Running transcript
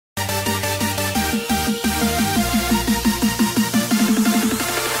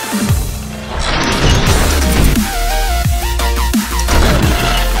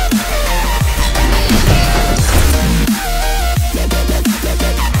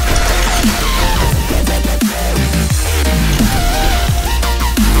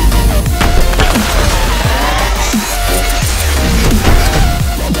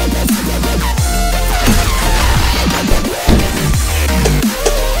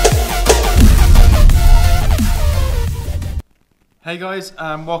Hey guys,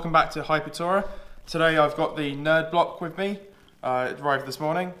 welcome back to Hypertora. Today I've got the Nerd Block with me. It arrived this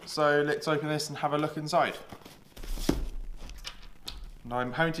morning, so let's open this and have a look inside. And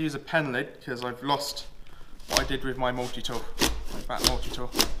I'm having to use a pen lid because I've lost what I did with my multi-tool, my back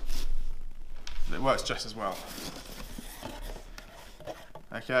multi-tool. It works just as well.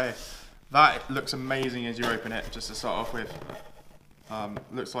 Okay, that looks amazing as you open it, just to start off with.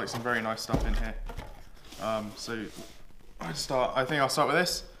 Looks like some very nice stuff in here. I think I'll start with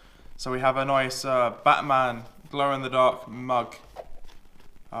this. So we have a nice Batman glow-in-the-dark mug.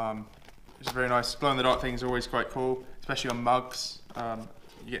 It's very nice. Glow-in-the-dark things are always quite cool, especially on mugs.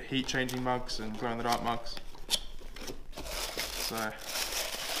 You get heat-changing mugs and glow-in-the-dark mugs. So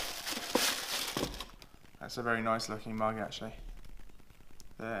that's a very nice-looking mug, actually.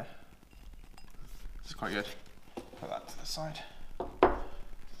 There. This is quite good. Put that to the side.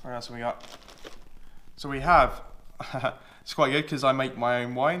 What else have we got? So we have. It's quite good because I make my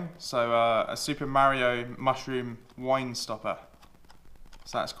own wine. So a Super Mario mushroom wine stopper.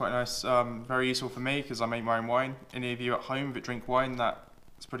 So that's quite nice. Very useful for me because I make my own wine. Any of you at home that drink wine,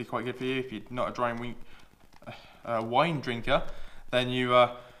 that's pretty quite good for you. If you're not a dry wine drinker, then you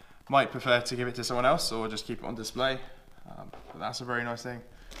might prefer to give it to someone else or just keep it on display. But that's a very nice thing.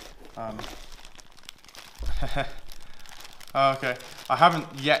 Okay, I haven't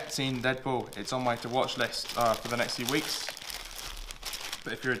yet seen Deadpool. It's on my to-watch list for the next few weeks.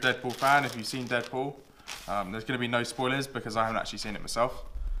 But if you're a Deadpool fan, if you've seen Deadpool, there's going to be no spoilers because I haven't actually seen it myself.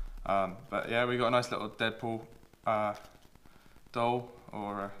 But yeah, we got a nice little Deadpool doll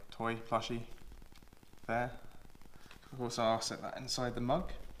or a toy plushie there. Of course, I'll set that inside the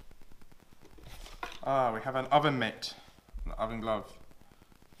mug. We have an oven mitt, an oven glove.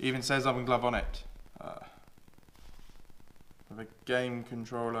 It even says oven glove on it. With a game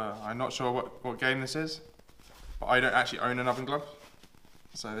controller. I'm not sure what game this is, but I don't actually own an oven glove,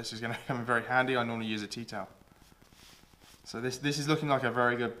 so this is going to come in very handy. I normally use a tea towel. So this is looking like a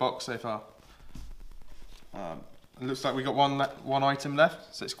very good box so far. It looks like we got one item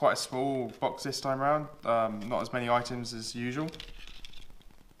left, so it's quite a small box this time around. Not as many items as usual.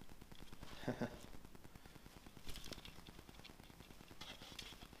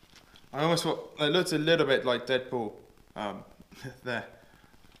 I almost thought it looks a little bit like Deadpool. There.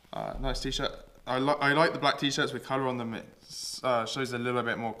 Nice t-shirt. I like the black t-shirts with colour on them. It shows a little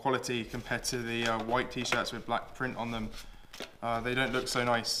bit more quality compared to the white t-shirts with black print on them. They don't look so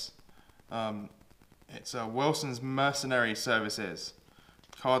nice. It's Wilson's Mercenary Services.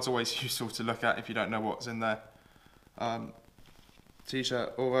 Card's always useful to look at if you don't know what's in there.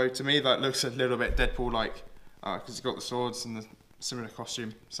 T-shirt, although to me that looks a little bit Deadpool-like because it's got the swords and the similar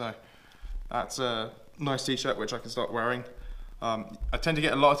costume. So that's a nice t-shirt which I can start wearing. I tend to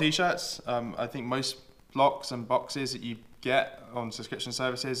get a lot of t-shirts. I think most blocks and boxes that you get on subscription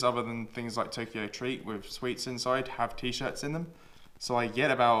services, other than things like Tokyo Treat with sweets inside, have t-shirts in them. So I get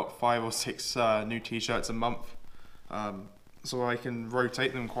about 5 or 6 new t-shirts a month. So I can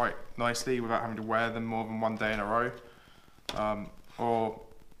rotate them quite nicely without having to wear them more than one day in a row. Or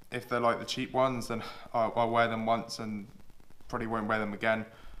if they're like the cheap ones, then I'll wear them once and probably won't wear them again.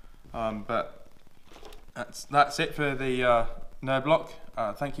 But that's it for the Nerd Block.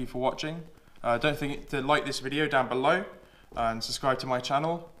 Thank you for watching. Don't forget to like this video down below and subscribe to my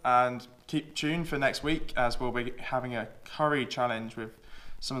channel, and keep tuned for next week as we'll be having a curry challenge with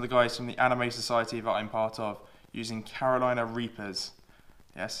some of the guys from the Anime Society that I'm part of using Carolina Reapers.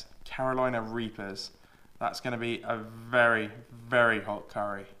 Yes, Carolina Reapers. That's going to be a very, very hot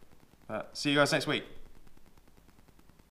curry. But see you guys next week.